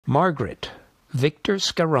Margaret, Victor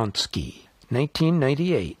Skaronsky,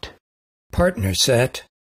 1998. Partner set.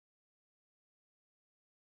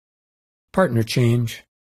 Partner change.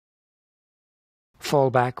 Fall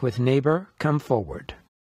back with neighbor, come forward.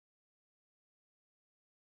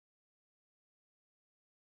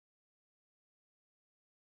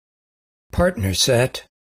 Partner set.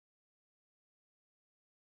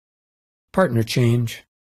 Partner change.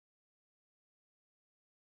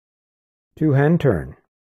 Two-hand turn.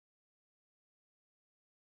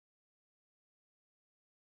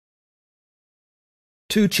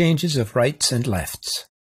 Two changes of rights and lefts.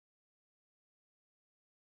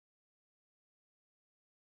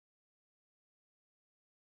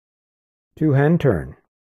 Two-hand turn.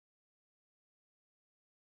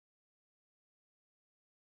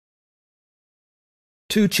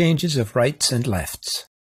 Two changes of rights and lefts.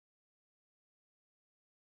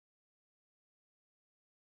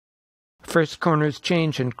 First corners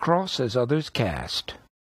change and cross as others cast.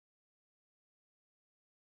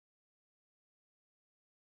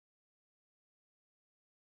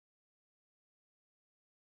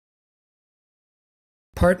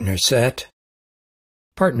 Partner set.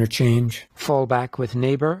 Partner change. Fall back with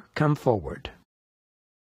neighbor, come forward.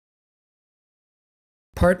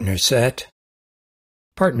 Partner set.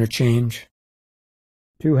 Partner change.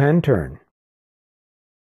 Two-hand turn.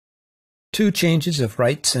 Two changes of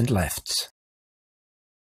rights and lefts.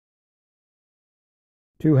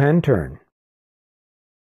 Two-hand turn.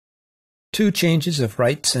 Two changes of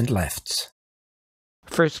rights and lefts.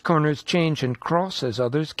 First corners change and cross as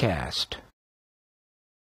others cast.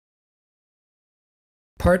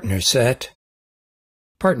 Partner set.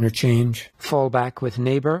 Partner change. Fall back with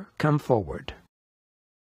neighbor, come forward.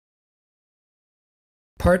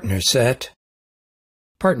 Partner set.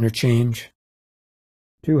 Partner change.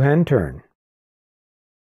 Two-hand turn.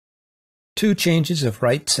 Two changes of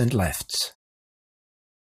rights and lefts.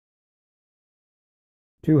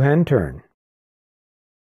 Two-hand turn.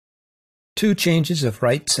 Two changes of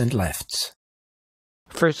rights and lefts.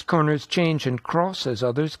 First corners change and cross as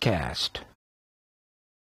others cast.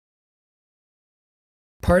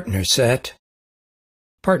 Partner set.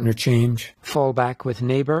 Partner change. Fall back with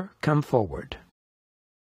neighbor, come forward.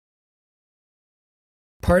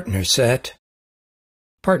 Partner set.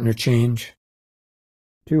 Partner change.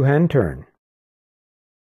 Two-hand turn.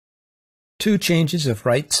 Two changes of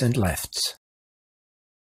rights and lefts.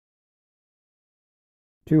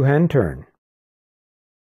 Two-hand turn.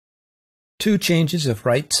 Two changes of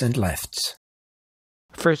rights and lefts.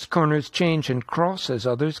 First corners change and cross as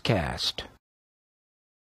others cast.